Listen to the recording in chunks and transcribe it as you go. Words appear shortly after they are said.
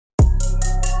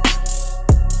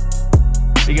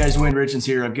Hey guys, Duane, Richins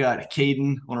here. I've got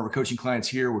Caden, one of our coaching clients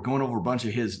here. We're going over a bunch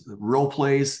of his role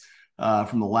plays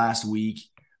from the last week.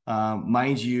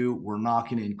 Mind you, we're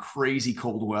knocking in crazy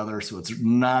cold weather, so it's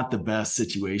not the best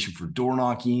situation for door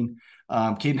knocking.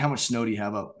 Caden, how much snow do you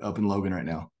have up in Logan right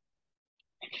now?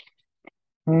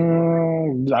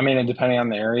 I mean, depending on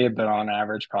the area, but on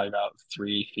average, probably about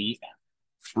 3 feet.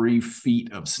 3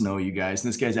 feet of snow, you guys. And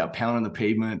this guy's out pounding the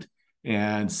pavement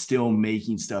and still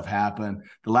making stuff happen.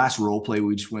 The last role play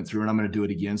we just went through, and I'm going to do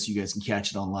it again so you guys can catch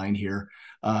it online here,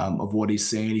 of what he's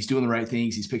saying. He's doing the right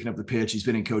things. He's picking up the pitch. He's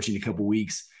been in coaching a couple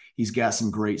weeks. He's got some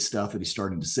great stuff that he's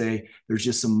starting to say. There's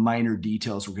just some minor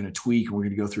details we're going to tweak. And we're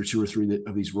going to go through 2 or 3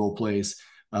 of these role plays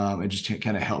and just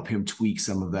kind of help him tweak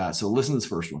some of that. So listen to this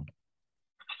first one.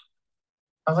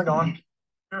 How's it going?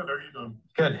 Good. How are you doing?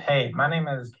 Good. Hey, my name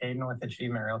is Caden with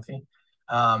Achievement Realty.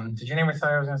 Did your neighbor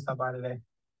tell you I was going to stop by today?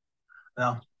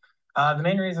 No. The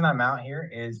main reason I'm out here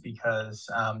is because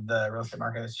the real estate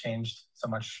market has changed so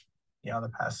much, the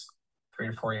past 3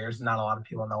 to 4 years. Not a lot of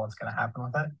people know what's going to happen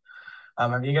with it.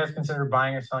 Have you guys considered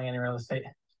buying or selling any real estate?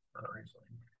 Not recently.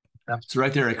 No. So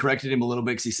right there, I corrected him a little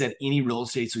bit because he said any real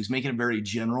estate. So he's making it very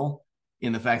general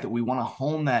in the fact that we want to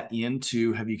hone that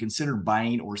into, have you considered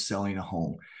buying or selling a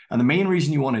home? And the main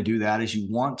reason you want to do that is you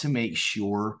want to make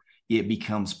sure it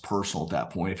becomes personal at that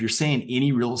point. If you're saying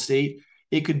any real estate,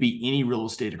 it could be any real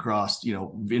estate across,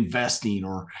 investing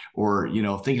or,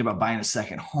 thinking about buying a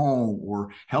second home or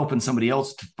helping somebody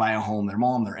else to buy a home, their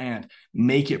mom, their aunt.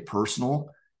 Make it personal.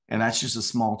 And that's just a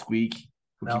small tweak.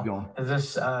 We'll keep going. Is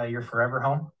this your forever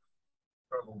home?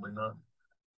 Probably not.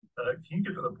 Can you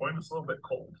get to the point? It's a little bit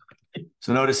cold.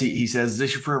 So notice he says, is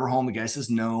this your forever home? The guy says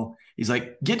no. He's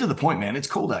like, get to the point, man. It's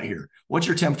cold out here. What's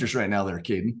your temperatures right now there,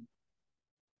 Caden?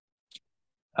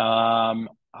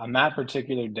 On that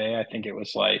particular day, I think it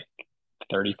was like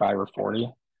 35 or 40.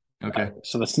 Okay.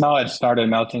 So the snow had started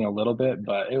melting a little bit,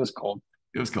 but it was cold.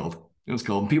 It was cold. It was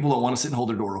cold. People don't want to sit and hold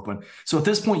their door open. So at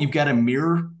this point, you've got to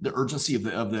mirror the urgency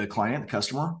of the client, the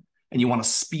customer, and you want to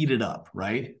speed it up,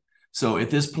 right? So at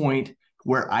this point,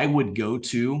 where I would go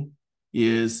to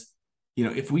is,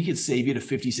 if we could save you to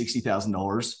 $50,000,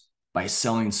 $60,000 by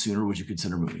selling sooner, would you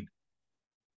consider moving?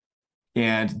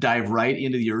 And dive right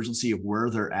into the urgency of where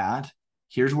they're at.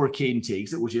 Here's where Caden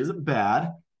takes it, which isn't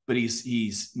bad, but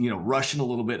he's rushing a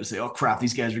little bit to say, oh crap,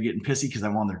 these guys are getting pissy because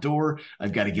I'm on their door.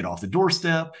 I've got to get off the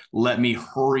doorstep. Let me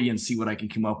hurry and see what I can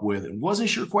come up with. And wasn't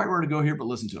sure quite where to go here, but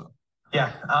listen to him.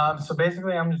 Yeah. So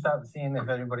basically, I'm just out seeing if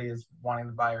anybody is wanting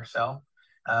to buy or sell,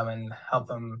 and help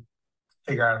them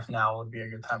figure out if now would be a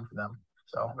good time for them.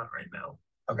 So not right now.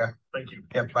 Okay. Thank you.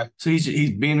 Yeah, bye. So he's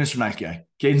being Mr. Nice Guy.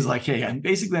 Caden's like, hey,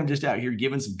 I'm just out here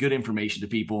giving some good information to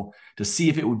people to see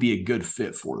if it would be a good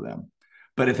fit for them.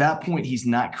 But at that point, he's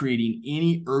not creating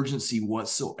any urgency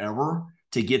whatsoever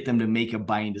to get them to make a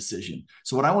buying decision.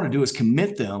 So what I want to do is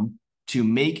commit them to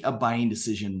make a buying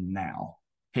decision now.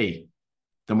 Hey,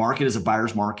 the market is a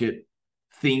buyer's market.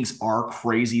 Things are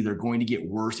crazy. They're going to get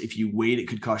worse. If you wait, it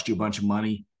could cost you a bunch of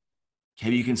money.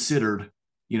 Have you considered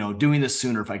doing this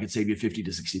sooner if I could save you 50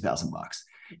 to 60,000 bucks?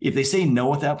 If they say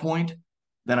no at that point,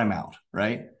 then I'm out,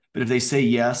 right? But if they say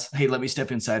yes, hey, let me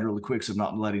step inside really quick so I'm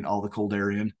not letting all the cold air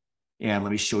in, and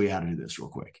let me show you how to do this real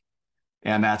quick.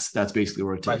 And that's basically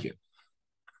where I take it.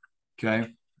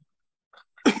 Okay.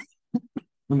 Let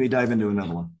me dive into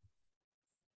another one.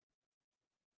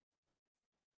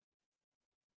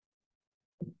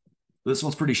 This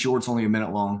one's pretty short. It's only a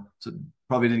minute long, so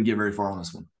probably didn't get very far on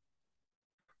this one.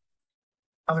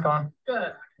 How's it going?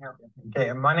 Good.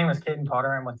 Okay, my name is Caden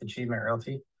Potter. I'm with Achievement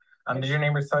Realty. Did your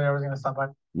neighbors tell you I was going to stop by?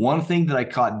 One thing that I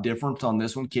caught different on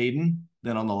this one, Caden,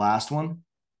 than on the last one.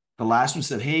 The last one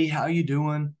said, hey, how you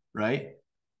doing? Right?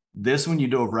 This one, you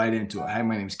dove right into it. Hi,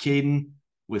 my name is Caden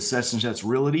with such and such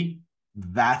Realty.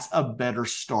 That's a better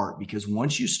start because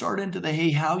once you start into the,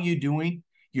 hey, how you doing?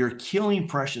 You're killing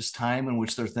precious time in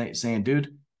which they're saying,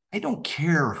 dude, I don't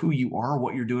care who you are,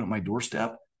 what you're doing at my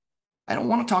doorstep. I don't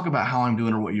want to talk about how I'm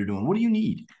doing or what you're doing. What do you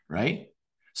need? Right?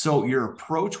 So your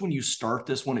approach when you start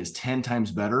this one is 10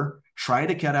 times better. Try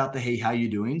to cut out the, hey, how you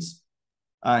doings?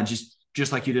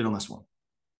 Just like you did on this one.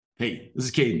 Hey, this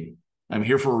is Caden. I'm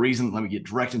here for a reason. Let me get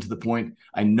direct into the point.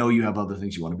 I know you have other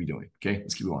things you want to be doing. Okay,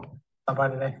 let's keep going. Stop by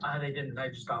today? They didn't. I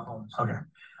just got home. So. Okay.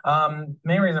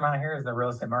 Main reason I'm out here is the real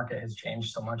estate market has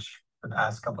changed so much for the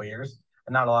past couple of years,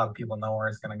 and not a lot of people know where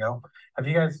it's going to go. Have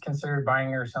you guys considered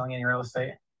buying or selling any real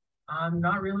estate?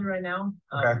 Not really right now.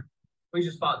 Okay. We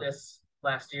just bought this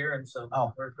last year, and so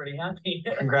we're pretty happy.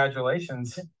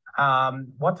 Congratulations.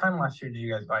 What time last year did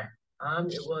you guys buy?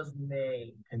 It was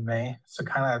May. In May. So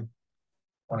kind of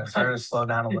when it started to slow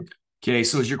down a little. Okay,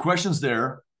 so as your question's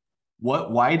there,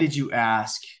 Why did you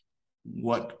ask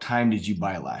what time did you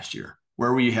buy last year?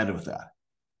 Where were you headed with that?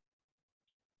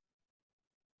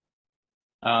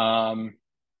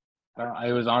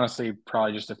 It was honestly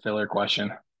probably just a filler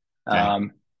question. Okay.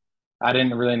 I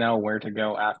didn't really know where to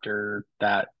go after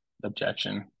that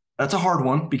objection. That's a hard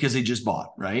one because they just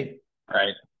bought, right?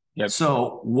 Right. Yep.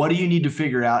 So what do you need to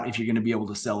figure out if you're going to be able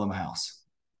to sell them a house?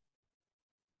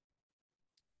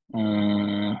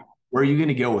 Where are you going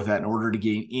to go with that in order to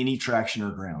gain any traction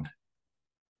or ground?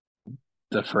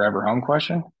 The forever home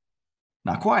question?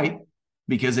 Not quite,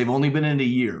 because they've only been in a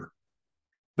year,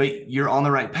 but you're on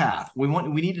the right path. We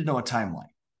need to know a timeline.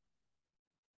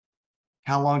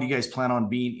 How long do you guys plan on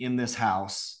being in this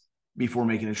house before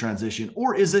making a transition?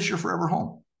 Or is this your forever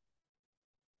home?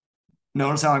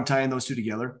 Notice how I'm tying those two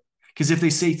together? Because if they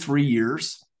say 3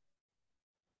 years,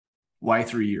 why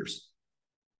 3 years?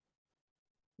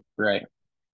 Right.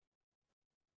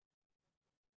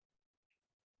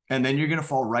 And then you're going to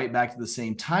fall right back to the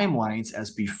same timelines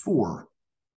as before.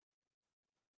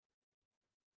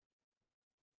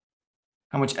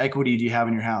 How much equity do you have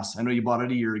in your house? I know you bought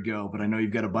it a year ago, but I know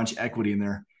you've got a bunch of equity in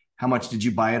there. How much did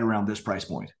you buy it around this price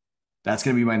point? That's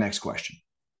going to be my next question.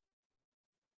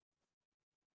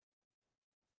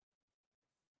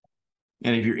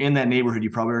 And if you're in that neighborhood, you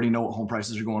probably already know what home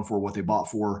prices are going for, what they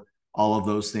bought for, all of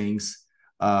those things.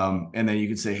 And then you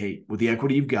can say, hey, with the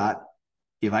equity you've got,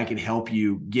 if I can help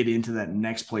you get into that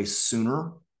next place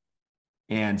sooner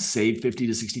and save 50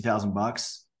 to 60,000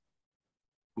 bucks,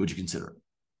 would you consider it?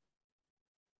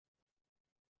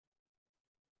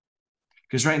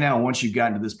 Because right now, once you've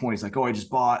gotten to this point, it's like, oh, I just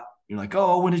bought. You're like,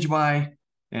 oh, when did you buy?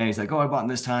 And he's like, oh, I bought in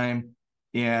this time.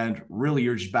 And really,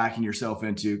 you're just backing yourself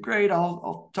into, great,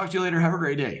 I'll talk to you later. Have a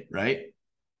great day, right?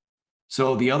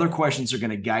 So the other questions are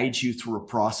going to guide you through a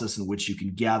process in which you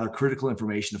can gather critical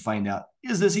information to find out,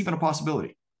 is this even a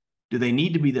possibility? Do they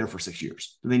need to be there for 6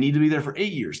 years? Do they need to be there for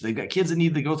 8 years? They've got kids that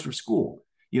need to go through school.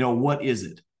 What is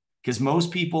it? Because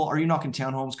most people, are you knocking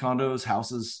townhomes, condos,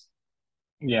 houses?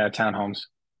 Yeah, townhomes.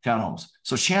 Townhomes.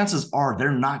 So chances are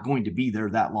they're not going to be there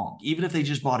that long. Even if they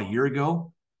just bought a year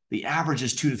ago, the average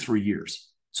is 2 to 3 years.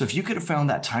 So if you could have found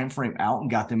that time frame out and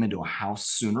got them into a house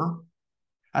sooner,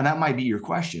 and that might be your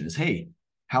question is, hey,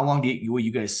 how long will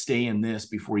you guys stay in this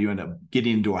before you end up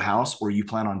getting into a house, or you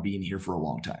plan on being here for a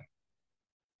long time?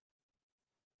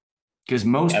 Because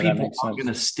most people aren't going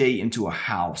to stay into a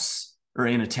house or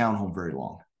in a townhome very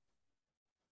long.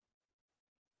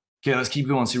 Okay, let's keep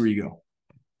going, see where you go.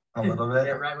 A little bit.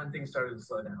 Yeah, right when things started to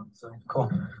slow down. So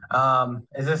cool.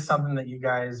 Is this something that you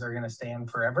guys are going to stay in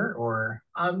forever, or?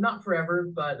 Not forever,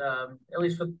 but at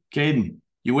least with Caden,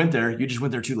 you went there. You just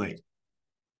went there too late.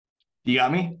 You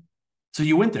got me? So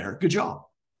you went there. Good job.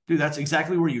 Dude, that's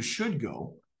exactly where you should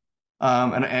go.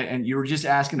 And you were just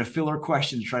asking a filler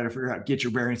question to try to figure out, get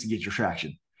your bearings and get your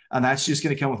traction. And that's just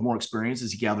going to come with more experience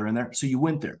as you gather in there. So you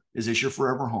went there. Is this your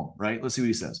forever home, right? Let's see what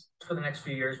he says. For the next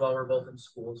few years while we're both in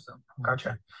school. So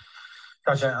Gotcha.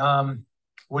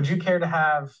 Would you care to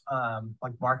have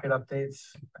like market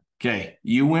updates? Okay.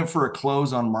 You went for a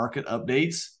close on market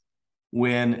updates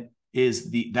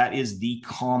that is the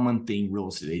common thing real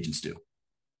estate agents do.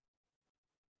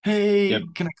 Hey, yep.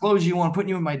 Can I close you on putting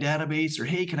you in my database? Or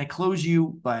hey, can I close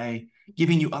you by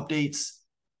giving you updates?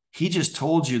 He just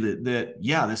told you that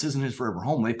yeah, this isn't his forever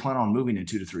home. They plan on moving in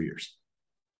 2 to 3 years.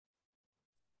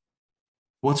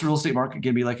 What's the real estate market going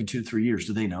to be like in 2 to 3 years?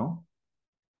 Do they know?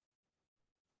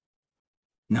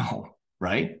 No,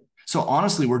 right? So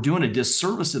honestly, we're doing a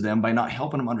disservice to them by not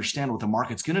helping them understand what the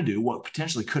market's going to do, what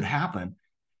potentially could happen,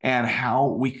 and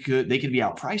how they could be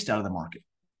outpriced out of the market.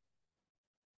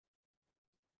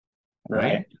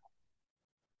 Right?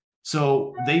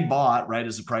 So they bought right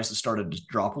as the prices started to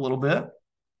drop a little bit.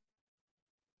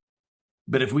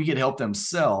 But if we could help them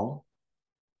sell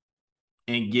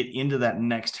and get into that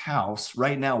next house,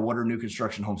 right now, what are new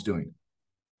construction homes doing?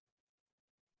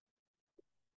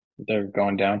 They're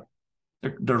going down.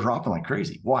 They're dropping like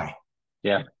crazy. Why?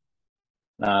 Yeah.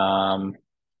 Probably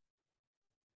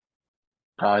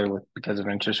because of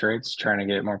interest rates, trying to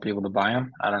get more people to buy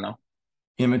them. I don't know.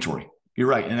 Inventory. You're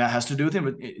right. And that has to do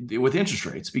with interest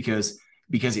rates because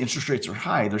interest rates are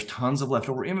high. There's tons of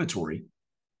leftover inventory.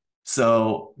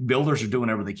 So builders are doing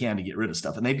whatever they can to get rid of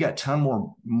stuff. And they've got a ton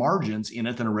more margins in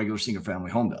it than a regular single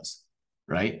family home does,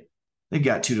 right? They've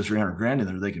got $200 to $300 in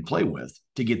there they can play with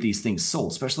to get these things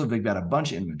sold, especially if they've got a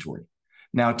bunch of inventory.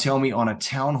 Now tell me, on a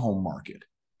townhome market,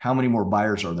 how many more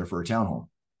buyers are there for a townhome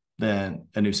than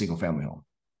a new single family home?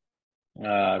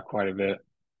 Quite a bit.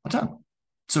 A ton.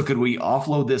 So could we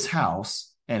offload this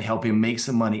house and help him make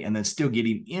some money and then still get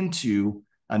him into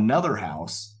another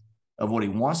house of what he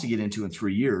wants to get into in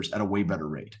 3 years at a way better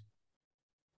rate.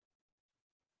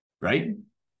 Right?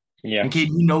 Yeah. And Kate,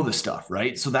 you know this stuff,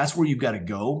 right? So that's where you've got to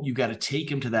go. You've got to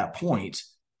take him to that point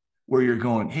where you're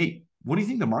going, hey, what do you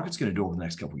think the market's going to do over the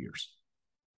next couple of years?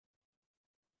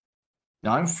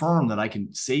 Now, I'm firm that I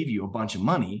can save you a bunch of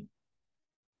money.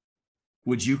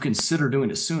 Would you consider doing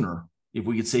it sooner if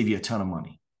we could save you a ton of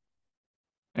money?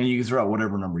 And you can throw out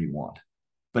whatever number you want.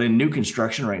 But in new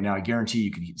construction right now, I guarantee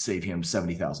you could save him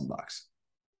 $70,000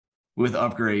 with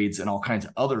upgrades and all kinds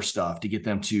of other stuff to get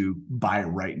them to buy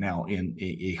right now in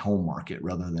a home market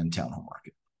rather than townhome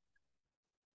market.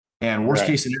 And worst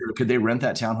case scenario, could they rent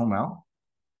that townhome out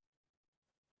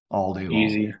all day long?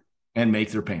 Easy. And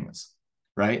make their payments,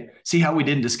 right? See how we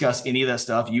didn't discuss any of that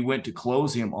stuff? You went to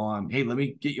close him on, hey, let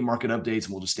me get you market updates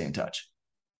and we'll just stay in touch.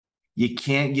 You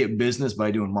can't get business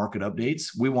by doing market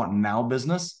updates. We want now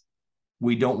business.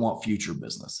 We don't want future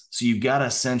business. So you've got to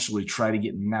essentially try to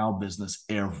get now business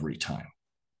every time.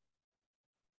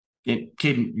 And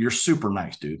Caden, you're super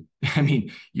nice, dude. I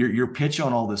mean, your pitch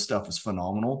on all this stuff is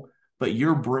phenomenal, but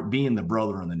you're being the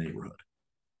brother in the neighborhood,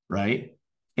 right?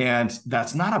 And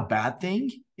that's not a bad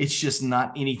thing. It's just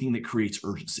not anything that creates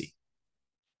urgency.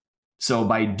 So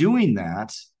by doing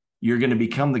that, you're going to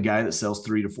become the guy that sells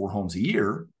 3 to 4 homes a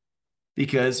year,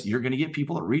 because you're going to get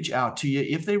people that reach out to you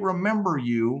if they remember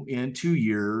you in 2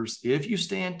 years, if you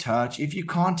stay in touch, if you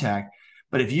contact.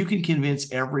 But if you can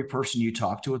convince every person you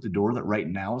talk to at the door that right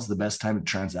now is the best time to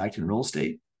transact in real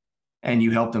estate, and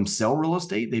you help them sell real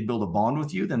estate, they build a bond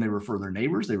with you, then they refer their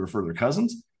neighbors, they refer their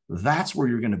cousins. That's where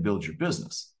you're going to build your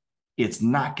business. It's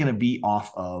not going to be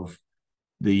off of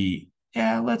the,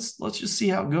 yeah, let's just see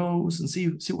how it goes and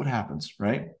see what happens,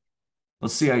 right?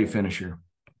 Let's see how you finish here.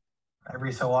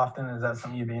 Every so often, is that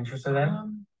something you'd be interested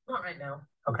in? Not right now.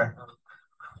 Okay.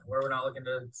 Where we're not looking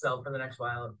to sell for the next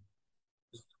while.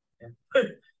 Just,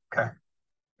 Okay.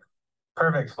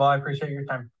 Perfect. Well, I appreciate your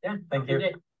time. Yeah. Thank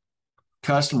you.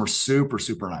 Customer super,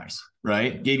 super nice,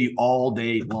 right? Gave you all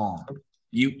day long.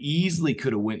 You easily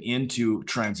could have went into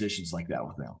transitions like that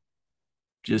with them.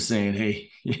 Just saying, hey,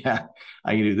 yeah,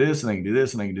 I can do this and I can do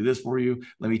this and I can do this for you.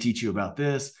 Let me teach you about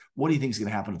this. What do you think is going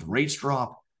to happen if the rates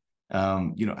drop? How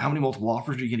many multiple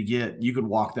offers are you going to get? You could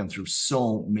walk them through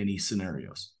so many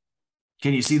scenarios.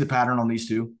 Can you see the pattern on these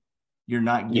two? You're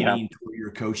not getting to where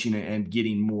you're coaching and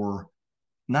getting more,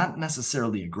 not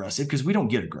necessarily aggressive, because we don't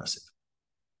get aggressive.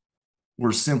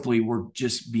 We're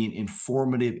just being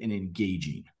informative and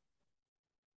engaging.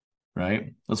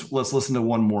 Right? Let's listen to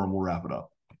one more and we'll wrap it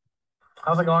up.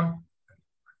 How's it going?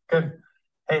 Good.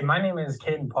 Hey, my name is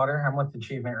Caden Potter. I'm with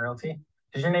Achievement Realty.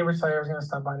 Did your neighbors tell you I was going to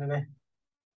stop by today?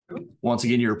 Once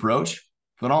again, your approach,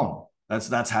 phenomenal.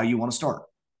 That's how you want to start,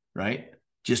 right?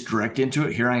 Just direct into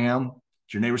it. Here I am.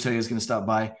 Your neighbors tell you I was going to stop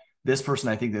by. This person,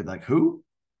 I think they're like, who?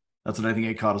 That's what I think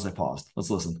I caught as I paused. Let's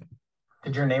listen.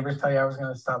 Did your neighbors tell you I was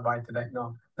going to stop by today?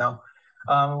 No.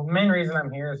 The main reason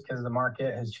I'm here is because the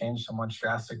market has changed so much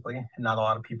drastically, and not a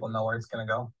lot of people know where it's going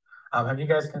to go. Have you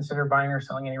guys considered buying or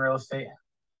selling any real estate?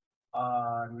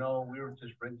 No, we were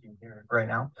just renting here right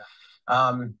now.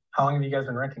 How long have you guys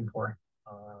been renting for?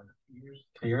 2 years.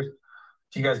 2 years.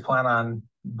 Do you guys plan on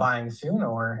buying soon,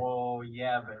 or? Well,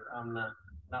 yeah, but I'm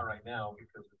not right now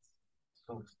because it's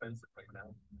so expensive right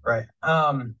now. Right.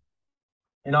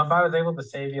 If I was able to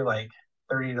save you like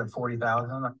 30 to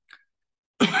 40,000.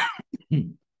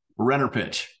 Renter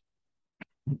pitch.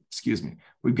 Excuse me.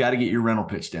 We've got to get your rental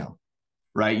pitch down,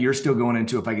 right? You're still going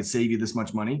into, if I could save you this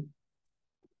much money,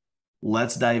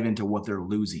 let's dive into what they're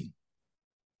losing,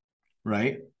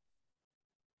 right?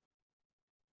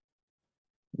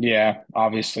 Yeah,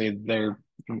 obviously they're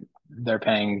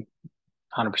paying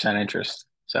 100% interest.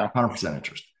 So 100%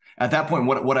 interest. At that point,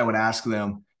 what I would ask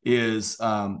them is,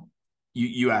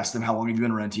 you ask them, how long have you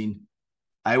been renting?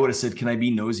 I would have said, can I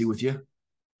be nosy with you?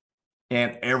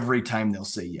 And every time they'll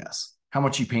say yes. How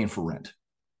much are you paying for rent?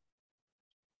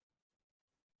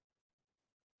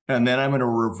 And then I'm going to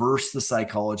reverse the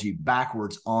psychology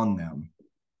backwards on them.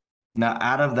 Now,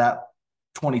 out of that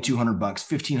 $2,200,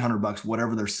 $1,500,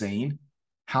 whatever they're saying,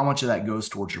 how much of that goes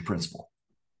towards your principal?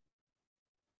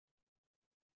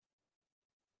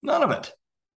 None of it.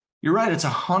 You're right. It's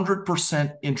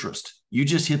 100% interest. You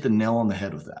just hit the nail on the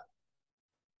head with that.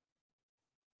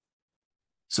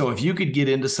 So if you could get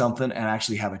into something and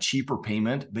actually have a cheaper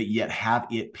payment, but yet have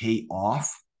it pay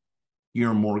off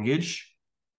your mortgage,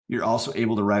 you're also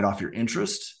able to write off your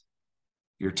interest,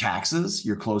 your taxes,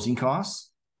 your closing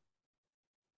costs.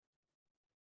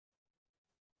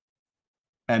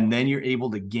 And then you're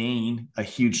able to gain a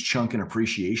huge chunk in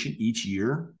appreciation each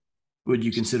year. Would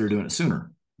you consider doing it sooner?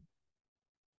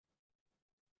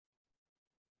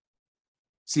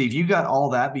 See, if you got all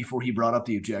that before he brought up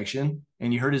the objection,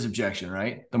 and you heard his objection,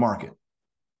 right? The market.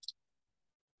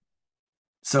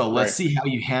 So let's see how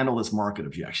you handle this market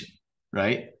objection,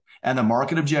 right? And the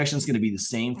market objection is going to be the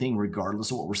same thing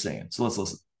regardless of what we're saying. So let's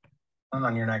listen.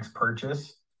 On your next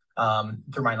purchase,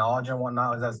 through my knowledge and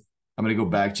whatnot, I'm going to go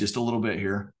back just a little bit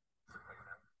here.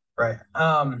 Right.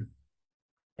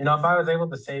 You know, if I was able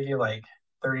to save you like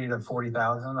 30 to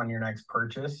 40,000 on your next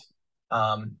purchase,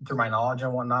 through my knowledge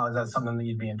and whatnot, is that something that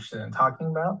you'd be interested in talking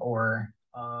about? Or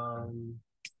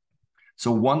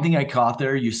so one thing I caught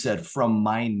there, you said from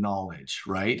my knowledge,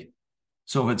 right?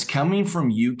 So if it's coming from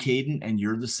you, Caden, and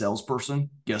you're the salesperson,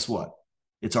 guess what?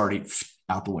 It's already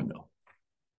out the window.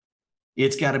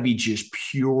 It's got to be just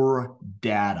pure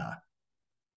data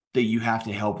that you have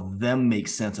to help them make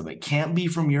sense of. It can't be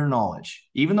from your knowledge,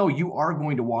 even though you are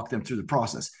going to walk them through the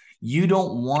process. You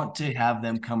don't want to have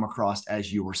them come across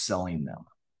as you're selling them.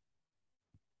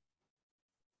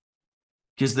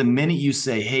 Because the minute you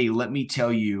say, hey, let me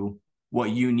tell you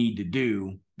what you need to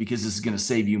do because this is going to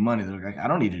save you money, they're like, I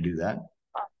don't need to do that.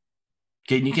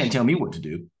 Okay, and you can't tell me what to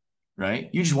do, right?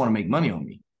 You just want to make money on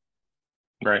me.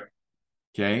 Right.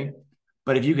 Okay.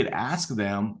 But if you could ask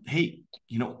them, hey,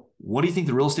 you know, what do you think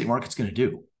the real estate market's going to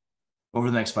do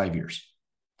over the next 5 years,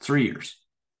 3 years?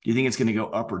 Do you think it's going to go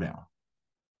up or down?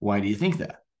 Why do you think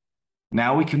that?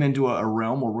 Now we come into a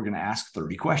realm where we're going to ask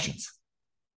 30 questions.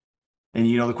 And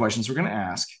you know the questions we're going to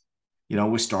ask. You know,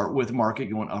 we start with market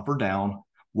going up or down.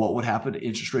 What would happen if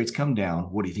interest rates come down?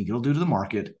 What do you think it'll do to the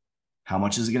market? How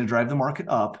much is it going to drive the market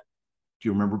up? Do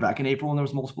you remember back in April when there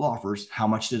was multiple offers? How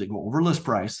much did it go over list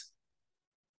price?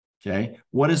 Okay.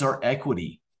 What is our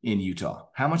equity in Utah?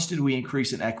 How much did we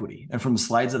increase in equity? And from the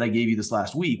slides that I gave you this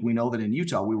last week, we know that in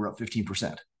Utah, we were up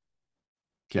 15%.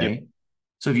 Okay. Yep.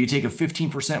 So if you take a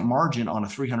 15% margin on a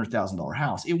 $300,000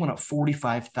 house, it went up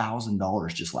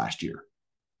 $45,000 just last year.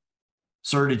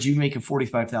 Sir, did you make a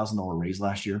 $45,000 raise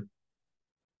last year?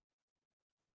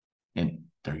 And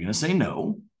they're going to say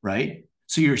no, right?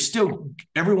 So you're still,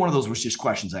 every one of those was just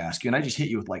questions I asked you, and I just hit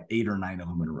you with like 8 or 9 of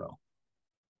them in a row.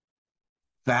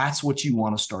 That's what you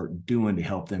want to start doing to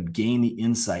help them gain the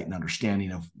insight and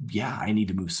understanding of, yeah, I need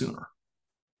to move sooner.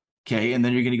 Okay. And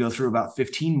then you're going to go through about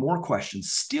 15 more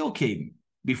questions, still, Caden,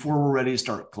 before we're ready to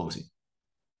start closing.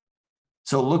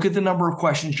 So look at the number of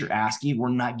questions you're asking. We're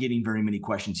not getting very many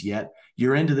questions yet.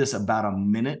 You're into this about a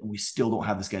minute, and we still don't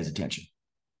have this guy's attention.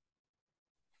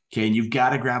 Okay. And you've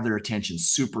got to grab their attention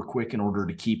super quick in order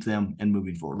to keep them and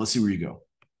moving forward. Let's see where you go.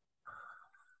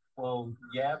 Well,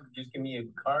 yeah, just give me a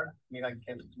card. I mean, I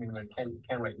can't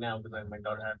right now because I have my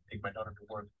daughter. I have to take my daughter to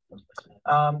work.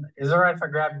 Is it all right if I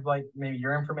grab like maybe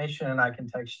your information and I can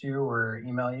text you or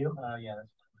email you? Yeah. That's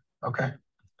okay.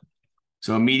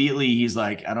 So immediately he's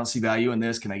like, I don't see value in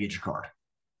this. Can I get your card?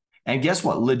 And guess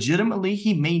what? Legitimately,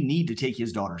 he may need to take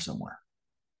his daughter somewhere.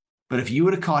 But if you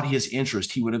would have caught his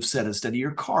interest, he would have said, instead of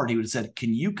your card, he would have said,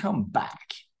 can you come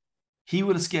back? He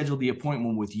would have scheduled the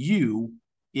appointment with you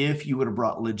if you would have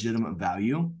brought legitimate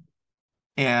value.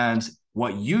 And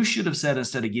what you should have said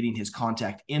instead of getting his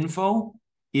contact info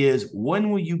is,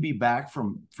 when will you be back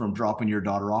from dropping your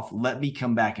daughter off? Let me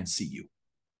come back and see you.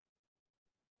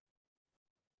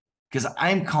 Because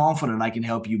I'm confident I can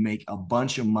help you make a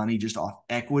bunch of money just off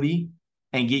equity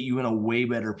and get you in a way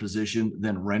better position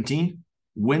than renting.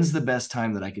 When's the best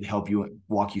time that I could help you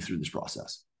walk you through this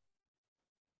process?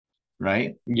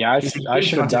 Right? Yeah, I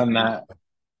should have done that.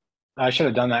 I should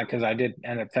have done that because I did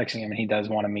end up texting him and he does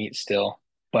want to meet still.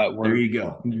 But we're there you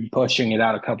go. Pushing it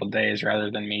out a couple of days rather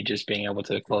than me just being able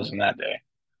to close him that day.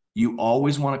 You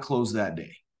always want to close that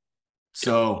day.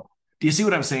 So do you see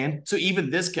what I'm saying? So even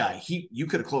this guy, you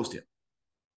could have closed him.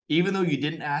 Even though you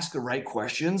didn't ask the right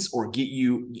questions or get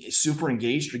you super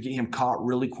engaged or get him caught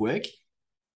really quick,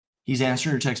 he's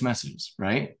answering your text messages,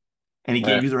 right? And he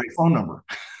gave you the right phone number,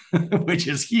 which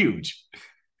is huge.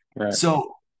 Right.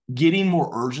 So getting more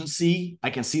urgency,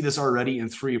 I can see this already in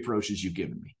 3 approaches you've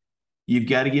given me. You've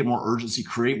got to get more urgency,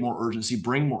 create more urgency,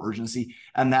 bring more urgency.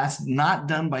 And that's not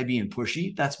done by being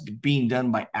pushy. That's being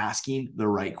done by asking the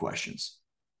right questions.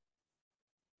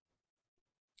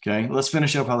 Okay, let's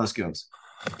finish up how this goes.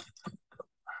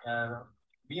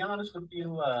 Be honest with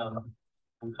you,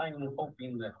 I'm kind of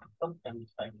hoping that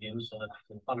sometimes I give so that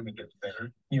the economy gets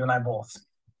better. You and I both.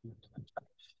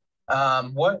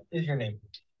 What is your name?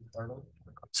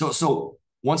 So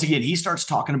once again, he starts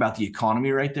talking about the economy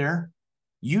right there.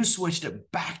 You switched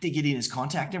it back to getting his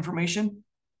contact information.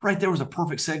 Right there was a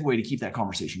perfect segue to keep that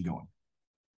conversation going.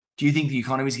 Do you think the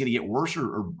economy is going to get worse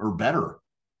or better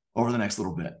over the next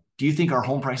little bit? Do you think our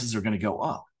home prices are going to go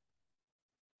up?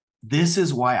 This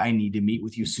is why I need to meet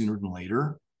with you sooner than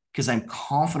later, because I'm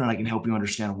confident I can help you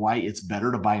understand why it's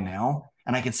better to buy now,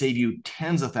 and I can save you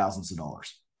tens of thousands of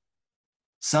dollars.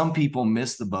 Some people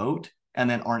miss the boat and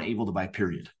then aren't able to buy,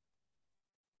 period.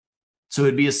 So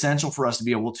it'd be essential for us to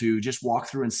be able to just walk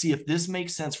through and see if this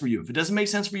makes sense for you. If it doesn't make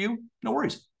sense for you, no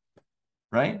worries,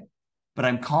 right? But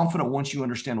I'm confident once you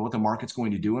understand what the market's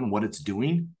going to do and what it's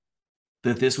doing,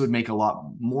 that this would make a lot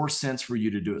more sense for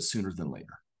you to do it sooner than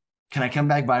later. Can I come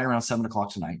back by around 7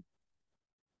 o'clock tonight?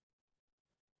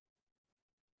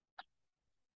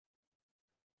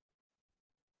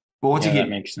 But once again, that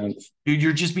makes sense. Dude,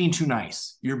 you're just being too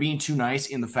nice. You're being too nice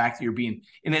in the fact that you're being,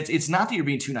 and it's not that you're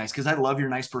being too nice, because I love your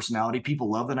nice personality.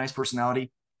 People love the nice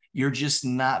personality. You're just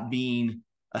not being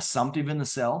assumptive in the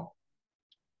sell.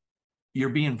 You're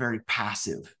being very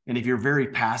passive. And if you're very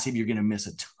passive, you're going to miss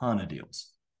a ton of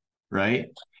deals, right?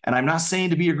 And I'm not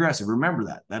saying to be aggressive. Remember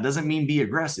that. That doesn't mean be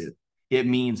aggressive. It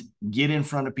means get in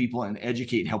front of people and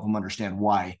educate and help them understand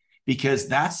why. Because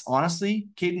that's honestly,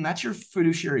 Caden, that's your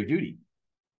fiduciary duty,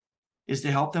 is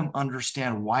to help them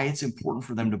understand why it's important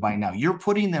for them to buy now. You're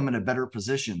putting them in a better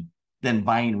position than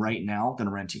buying right now than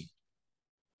renting.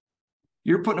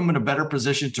 You're putting them in a better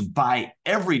position to buy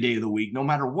every day of the week, no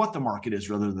matter what the market is,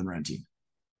 rather than renting.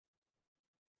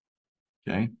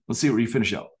 Okay, let's see where you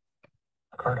finish up.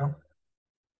 Ricardo.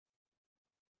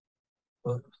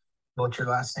 What's your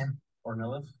last name?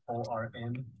 Ornelas,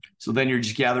 O-R-N. So then you're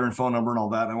just gathering phone number and all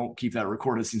that. I won't keep that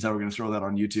recorded since I was going to throw that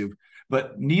on YouTube.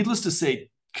 But needless to say,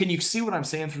 can you see what I'm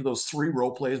saying through those 3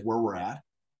 role plays where we're at?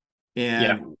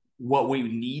 And what we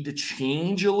need to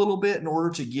change a little bit in order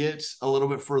to get a little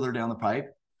bit further down the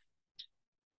pipe?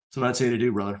 So I'd say to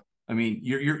do, brother. I mean,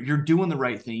 you're doing the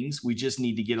right things. We just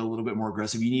need to get a little bit more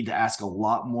aggressive. You need to ask a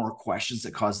lot more questions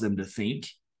that cause them to think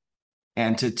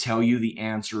and to tell you the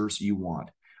answers you want.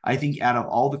 I think out of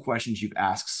all the questions you've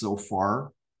asked so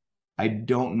far, I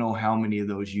don't know how many of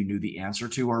those you knew the answer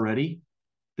to already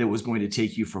that was going to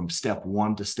take you from step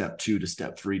 1 to step 2 to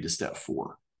step 3 to step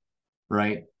 4,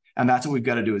 right? And that's what we've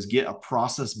got to do, is get a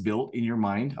process built in your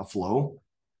mind, a flow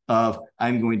of,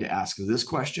 I'm going to ask this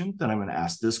question, then I'm going to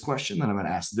ask this question, then I'm going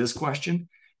to ask this question,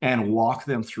 and walk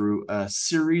them through a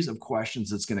series of questions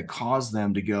that's going to cause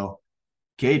them to go,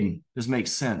 Caden, this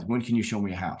makes sense. When can you show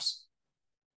me a house?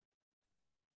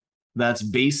 That's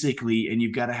basically, and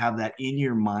you've got to have that in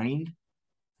your mind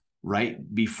right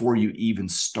before you even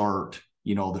start,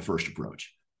 the first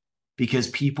approach, because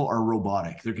people are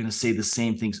robotic. They're going to say the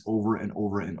same things over and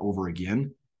over and over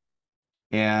again.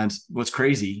 And what's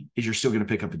crazy is you're still going to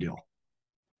pick up a deal.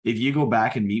 If you go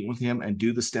back and meet with him and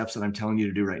do the steps that I'm telling you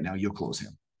to do right now, you'll close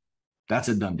him. That's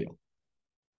a done deal.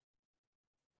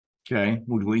 Okay.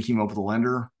 We'll link him up with a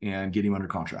lender and get him under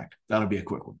contract. That'll be a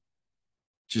quick one.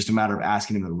 It's just a matter of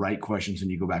asking him the right questions when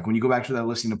you go back. When you go back to that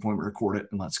listing appointment, record it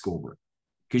and let's go over it,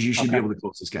 because you should be able to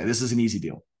close this guy. This is an easy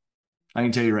deal. I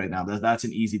can tell you right now that that's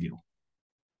an easy deal.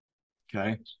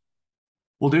 Okay.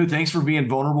 Well, dude, thanks for being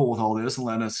vulnerable with all this and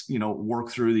letting us, work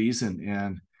through these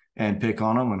and pick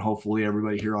on them. And hopefully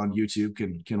everybody here on YouTube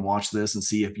can watch this and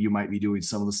see if you might be doing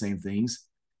some of the same things.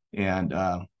 And,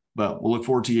 but we'll look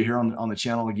forward to you here on the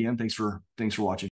channel again. Thanks for watching.